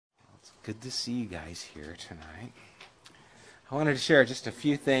Good to see you guys here tonight. I wanted to share just a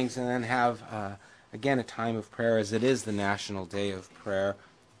few things and then have, again, a time of prayer, as it is the National Day of Prayer.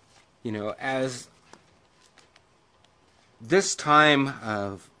 You know, as this time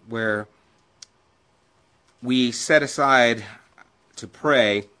of where we set aside to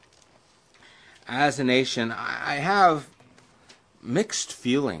pray as a nation, I have mixed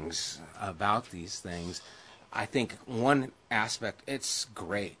feelings about these things. I think one aspect, it's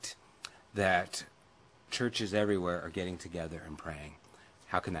great that churches everywhere are getting together and praying.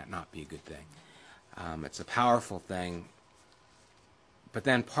 How can that not be a good thing? It's a powerful thing. But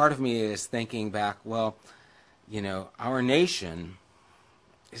then part of me is thinking back, well, you know, our nation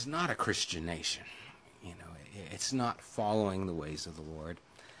is not a Christian nation. You know, it's not following the ways of the Lord.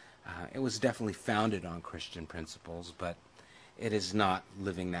 It was definitely founded on Christian principles, but it is not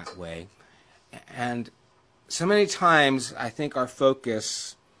living that way. And so many times I think our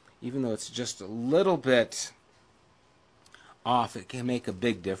focus, even though it's just a little bit off, it can make a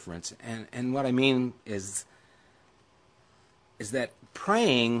big difference. And what I mean is that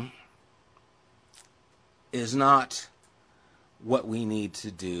praying is not what we need to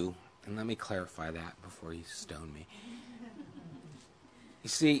do. And let me clarify that before you stone me. You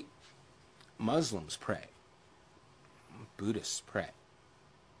see, Muslims pray. Buddhists pray.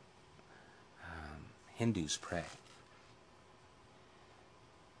 Hindus pray.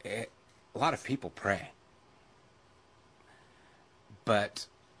 A lot of people pray. But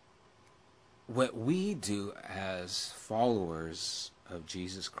what we do as followers of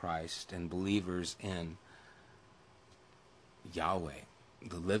Jesus Christ and believers in Yahweh,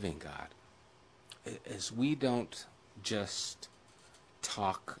 the living God, is we don't just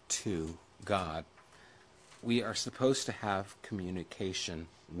talk to God. We are supposed to have communication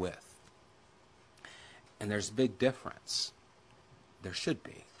with. And there's a big difference. There should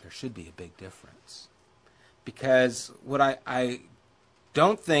be. There should be a big difference. Because what I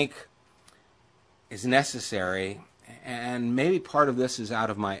don't think is necessary, and maybe part of this is out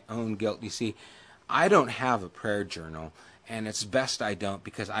of my own guilt. You see, I don't have a prayer journal, and it's best I don't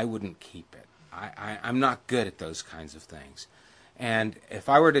because I wouldn't keep it. I'm not good at those kinds of things. And if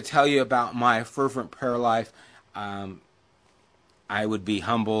I were to tell you about my fervent prayer life, I would be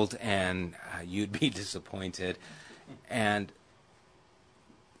humbled and you'd be disappointed. And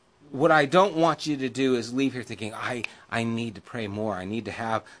what I don't want you to do is leave here thinking, I need to pray more. I need to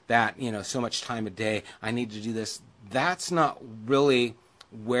have that, so much time a day. I need to do this. That's not really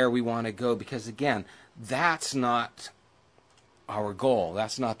where we want to go because, again, that's not our goal.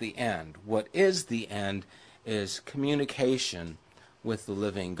 That's not the end. What is the end is communication with the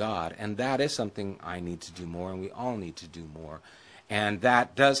living God. And that is something I need to do more, and we all need to do more. And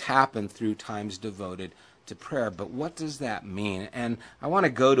that does happen through times devoted to prayer. But what does that mean? And I want to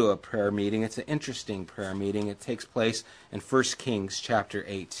go to a prayer meeting. It's an interesting prayer meeting. It takes place in 1 Kings chapter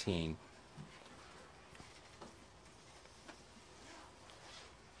 18.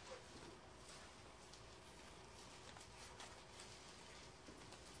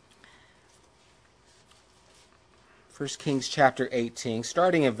 First Kings chapter 18,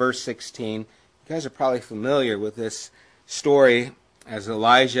 starting in verse 16. You guys are probably familiar with this story as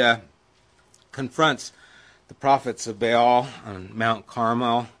Elijah confronts the prophets of Baal on Mount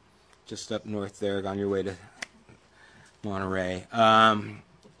Carmel, just up north there, on your way to Monterey.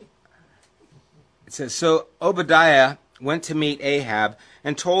 It says, So Obadiah went to meet Ahab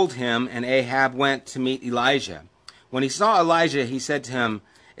and told him, and Ahab went to meet Elijah. When he saw Elijah, he said to him,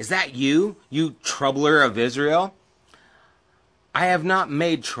 Is that you, you troubler of Israel? I have not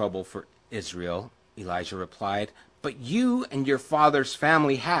made trouble for Israel, Elijah replied, but you and your father's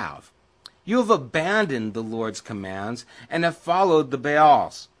family have. You have abandoned the Lord's commands and have followed the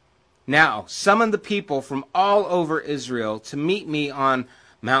Baals. Now summon the people from all over Israel to meet me on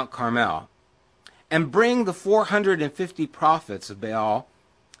Mount Carmel, and bring the 450 prophets of Baal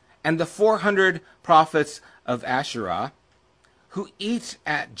and the 400 prophets of Asherah who eat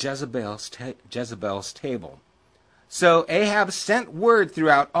at Jezebel's table. So Ahab sent word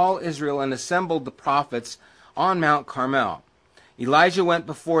throughout all Israel and assembled the prophets on Mount Carmel. Elijah went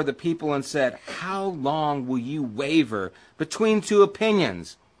before the people and said, How long will you waver between two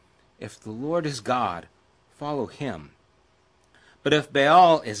opinions? If the Lord is God, follow him. But if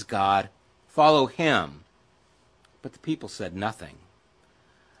Baal is God, follow him. But the people said nothing.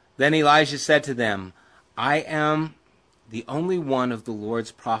 Then Elijah said to them, I am the only one of the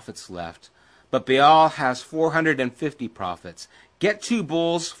Lord's prophets left, but Baal has 450 prophets. Get 2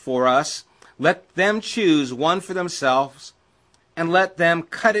 bulls for us. Let them choose one for themselves, and let them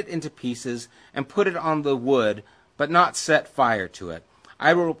cut it into pieces and put it on the wood, but not set fire to it.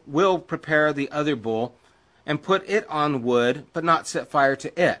 will prepare the other bull and put it on wood, but not set fire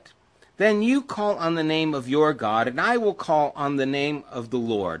to it. Then you call on the name of your God, and I will call on the name of the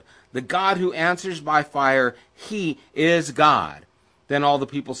Lord. The God who answers by fire, he is God. Then all the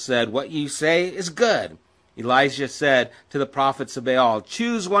people said, what you say is good. Elijah said to the prophets of Baal,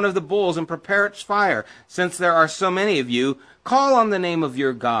 choose one of the bulls and prepare its fire. Since there are so many of you, call on the name of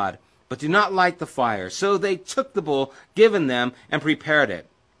your God, but do not light the fire. So they took the bull given them and prepared it.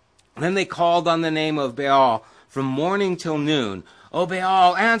 Then they called on the name of Baal from morning till noon. O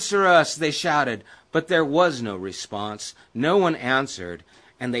Baal, answer us, they shouted. But there was no response. No one answered.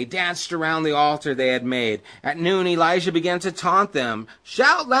 And they danced around the altar they had made. At noon, Elijah began to taunt them.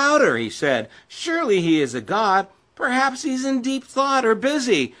 Shout louder, he said. Surely he is a god. Perhaps he's in deep thought or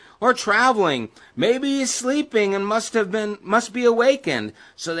busy or traveling. Maybe he's sleeping and must be awakened.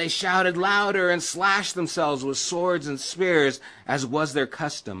 So they shouted louder and slashed themselves with swords and spears, as was their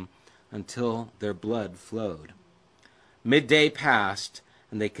custom, until their blood flowed. Midday passed,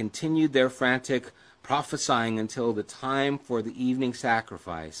 and they continued their frantic prophesying until the time for the evening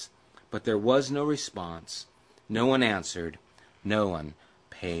sacrifice. But there was no response. No one answered. No one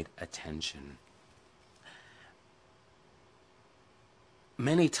paid attention.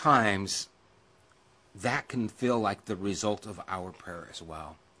 Many times, that can feel like the result of our prayer as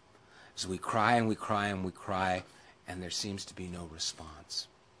well. As we cry and we cry and we cry, and there seems to be no response.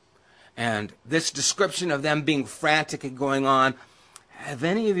 And this description of them being frantic and going on, have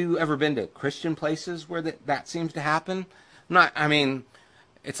any of you ever been to Christian places where that seems to happen?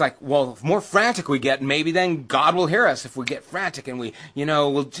 It's like, well, the more frantic we get, maybe then God will hear us if we get frantic and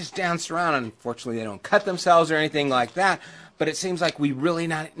we'll just dance around. And unfortunately, they don't cut themselves or anything like that. But it seems like we really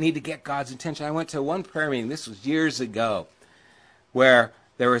need to get God's attention. I went to one prayer meeting, this was years ago, where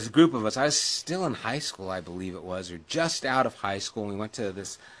there was a group of us. I was still in high school, I believe it was, or just out of high school. And we went to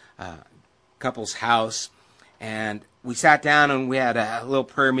this couple's house, and we sat down and we had a little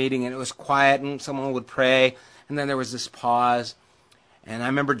prayer meeting, and it was quiet, and someone would pray, and then there was this pause. And I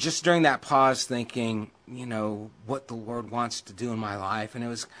remember just during that pause thinking, what the Lord wants to do in my life. And I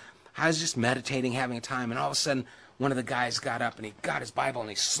was just meditating, having a time, and all of a sudden, one of the guys got up and he got his Bible and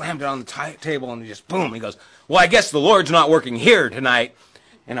he slammed it on the table and he just, boom, he goes, well, I guess the Lord's not working here tonight.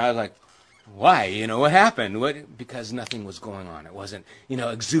 And I was like, why? What happened? Because nothing was going on. It wasn't,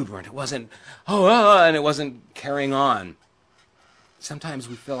 exuberant. It wasn't, and it wasn't carrying on. Sometimes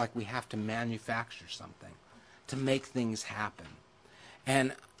we feel like we have to manufacture something to make things happen.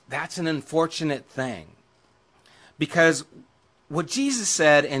 And that's an unfortunate thing. Because what Jesus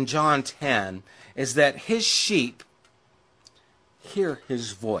said in John 10 is that his sheep hear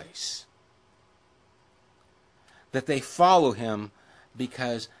his voice. That they follow him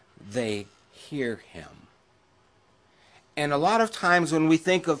because they hear him. And a lot of times when we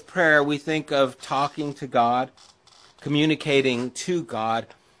think of prayer, we think of talking to God, communicating to God,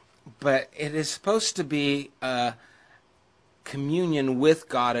 but it is supposed to be a communion with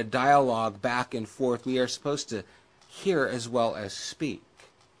God, a dialogue back and forth. We are supposed to hear as well as speak.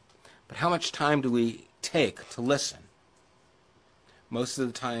 But how much time do we take to listen? Most of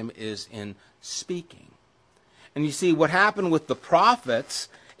the time is in speaking. And you see, what happened with the prophets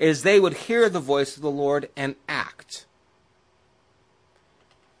is they would hear the voice of the Lord and act.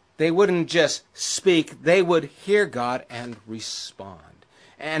 They wouldn't just speak, they would hear God and respond.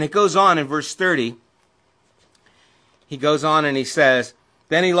 And it goes on in verse 30. He goes on and he says,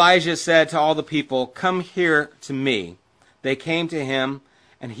 then Elijah said to all the people, come here to me. They came to him,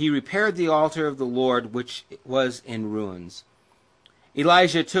 and he repaired the altar of the Lord, which was in ruins.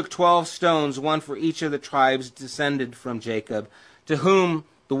 Elijah took 12 stones, one for each of the tribes descended from Jacob, to whom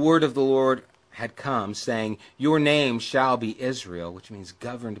the word of the Lord had come, saying, your name shall be Israel, which means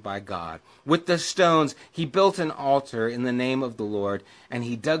governed by God. With the stones he built an altar in the name of the Lord, and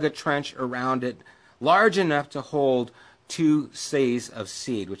he dug a trench around it, large enough to hold 2 seahs of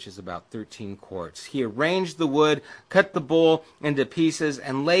seed, which is about 13 quarts. He arranged the wood, cut the bull into pieces,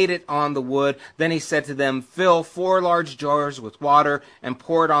 and laid it on the wood. Then he said to them, fill 4 large jars with water, and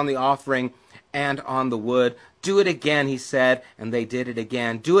pour it on the offering and on the wood. Do it again, he said, and they did it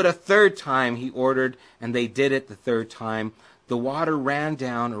again. Do it a 3rd time, he ordered, and they did it the 3rd time. The water ran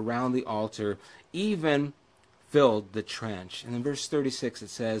down around the altar, even filled the trench. And in verse 36 it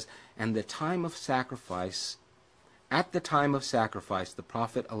says, and at the time of sacrifice, the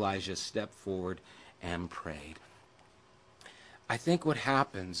prophet Elijah stepped forward and prayed. I think what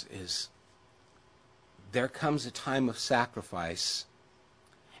happens is there comes a time of sacrifice,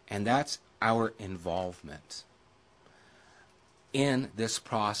 and that's our involvement in this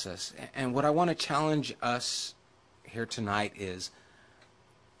process. And what I want to challenge us here tonight is,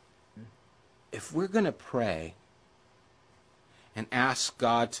 if we're going to pray and ask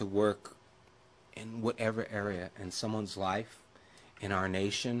God to work in whatever area in someone's life, in our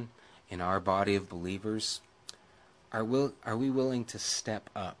nation, in our body of believers, are we willing to step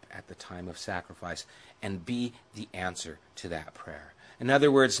up at the time of sacrifice and be the answer to that prayer? In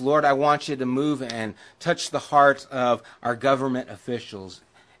other words, Lord, I want you to move and touch the heart of our government officials.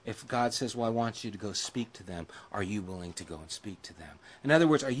 If God says, well, I want you to go speak to them, are you willing to go and speak to them? In other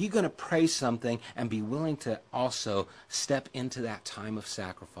words, are you going to pray something and be willing to also step into that time of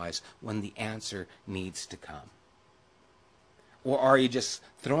sacrifice when the answer needs to come? Or are you just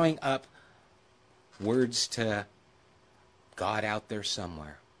throwing up words to God out there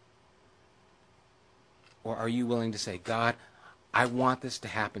somewhere? Or are you willing to say, God, I want this to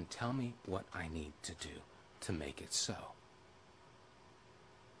happen. Tell me what I need to do to make it so.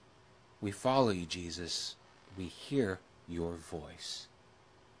 We follow you, Jesus. We hear your voice.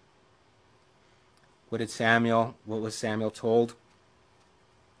 What was Samuel told?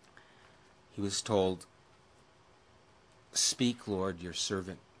 He was told, speak, Lord, your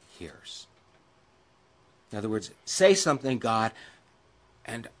servant hears. In other words, say something, God,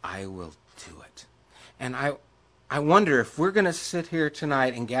 and I will do it. And I wonder if we're going to sit here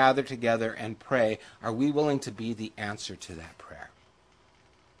tonight and gather together and pray, are we willing to be the answer to that prayer?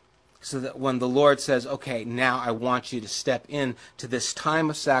 So that when the Lord says, okay, now I want you to step in to this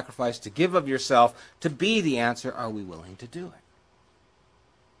time of sacrifice, to give of yourself, to be the answer, are we willing to do it?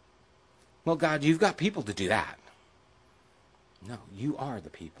 Well, God, you've got people to do that. No, you are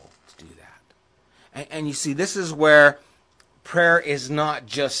the people to do that. And you see, this is where prayer is not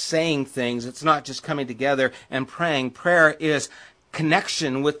just saying things. It's not just coming together and praying. Prayer is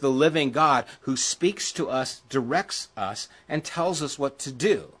connection with the living God who speaks to us, directs us, and tells us what to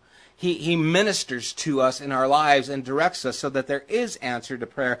do. He ministers to us in our lives and directs us so that there is answer to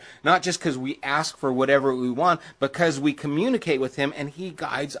prayer, not just because we ask for whatever we want, but because we communicate with him and he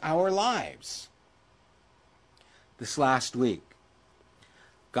guides our lives. This last week,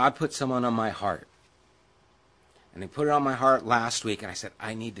 God put someone on my heart. And he put it on my heart last week, and I said,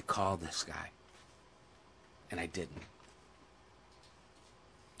 I need to call this guy. And I didn't.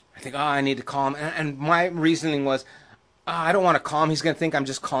 I think, I need to call him. And my reasoning was, I don't want to call him. He's going to think I'm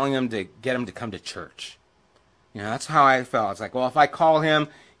just calling him to get him to come to church. You know, that's how I felt. It's like, well, if I call him,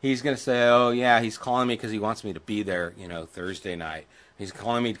 he's going to say, oh, yeah, he's calling me because he wants me to be there, Thursday night. He's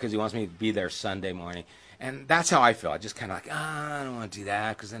calling me because he wants me to be there Sunday morning. And that's how I feel. I just kind of like, I don't want to do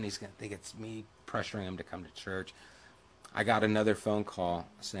that because then he's going to think it's me pressuring him to come to church. I got another phone call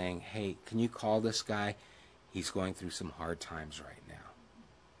saying, hey, can you call this guy? He's going through some hard times right now.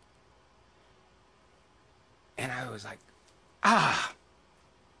 And I was like,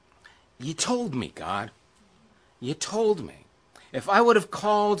 you told me, God. You told me. If I would have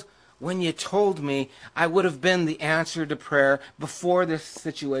called when you told me, I would have been the answer to prayer before this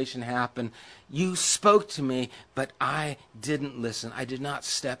situation happened. You spoke to me, but I didn't listen. I did not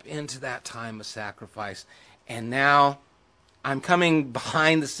step into that time of sacrifice. And now I'm coming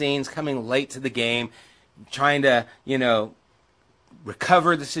behind the scenes, coming late to the game, trying to,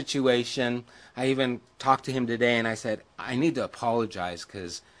 recover the situation. I even talked to him today and I said, I need to apologize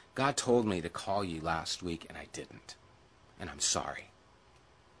because God told me to call you last week and I didn't. And I'm sorry.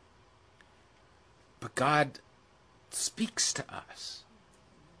 But God speaks to us.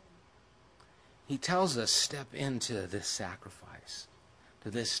 He tells us, step into this sacrifice, to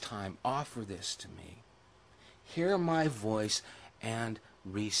this time, offer this to me. Hear my voice and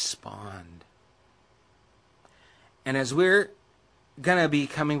respond. And as we're going to be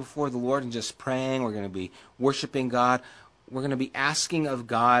coming before the Lord and just praying, we're going to be worshiping God, we're going to be asking of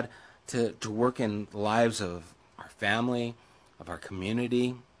God to work in the lives of our family, of our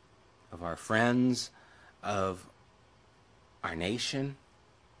community, of our friends, of our nation.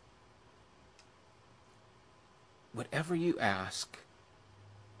 Whatever you ask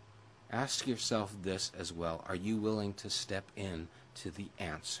yourself this as well. Are you willing to step in to the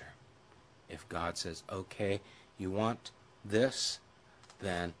answer? If God says, okay, you want this,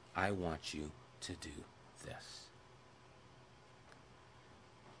 then I want you to do this.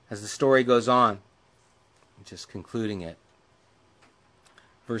 As the story goes on, just concluding it,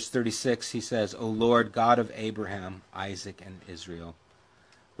 verse 36, he says, O Lord, God of Abraham, Isaac, and Israel,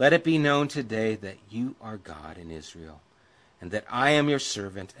 let it be known today that you are God in Israel, and that I am your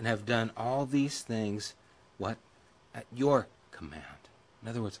servant, and have done all these things, at your command. In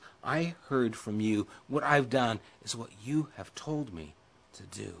other words, I heard from you. What I've done is what you have told me to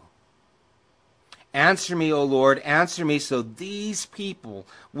do. Answer me, O Lord, answer me, so these people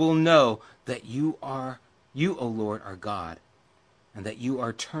will know that you, O Lord, are God, and that you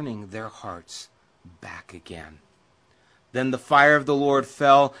are turning their hearts back again. Then the fire of the Lord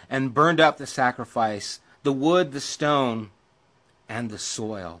fell and burned up the sacrifice, the wood, the stone, and the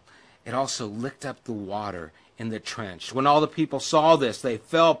soil. It also licked up the water in the trench. When all the people saw this, they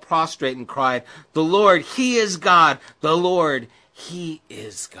fell prostrate and cried, "The Lord, He is God! The Lord, He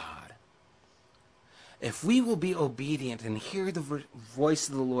is God!" If we will be obedient and hear the voice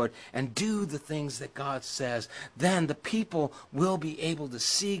of the Lord and do the things that God says, then the people will be able to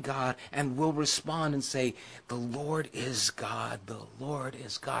see God and will respond and say, "The Lord is God, the Lord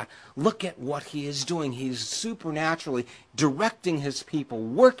is God." Look at what He is doing. He is supernaturally directing His people,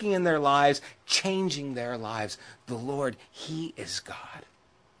 working in their lives, changing their lives. The Lord, He is God.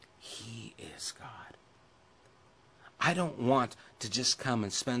 He is God. I don't want to just come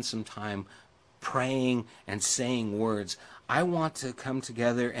and spend some time praying and saying words. I want to come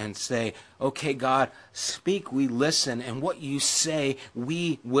together and say, "Okay, God, speak, we listen, and what you say,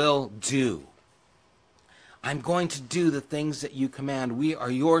 we will do. I'm going to do the things that you command. We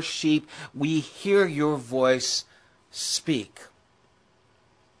are your sheep. We hear your voice. Speak."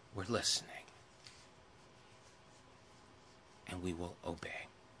 We're listening. And we will obey.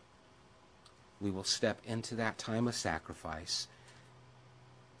 We will step into that time of sacrifice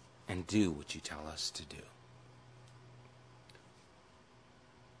and do what you tell us to do.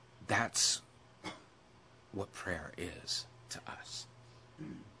 That's what prayer is to us.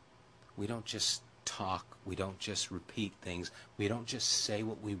 We don't just talk. We don't just repeat things. We don't just say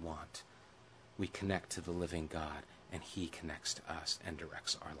what we want. We connect to the living God, and He connects to us and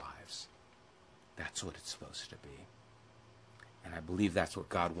directs our lives. That's what it's supposed to be. And I believe that's what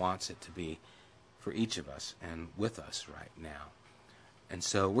God wants it to be for each of us and with us right now. And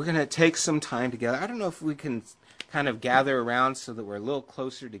so we're going to take some time together. I don't know if we can kind of gather around so that we're a little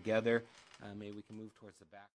closer together. Maybe we can move towards the back.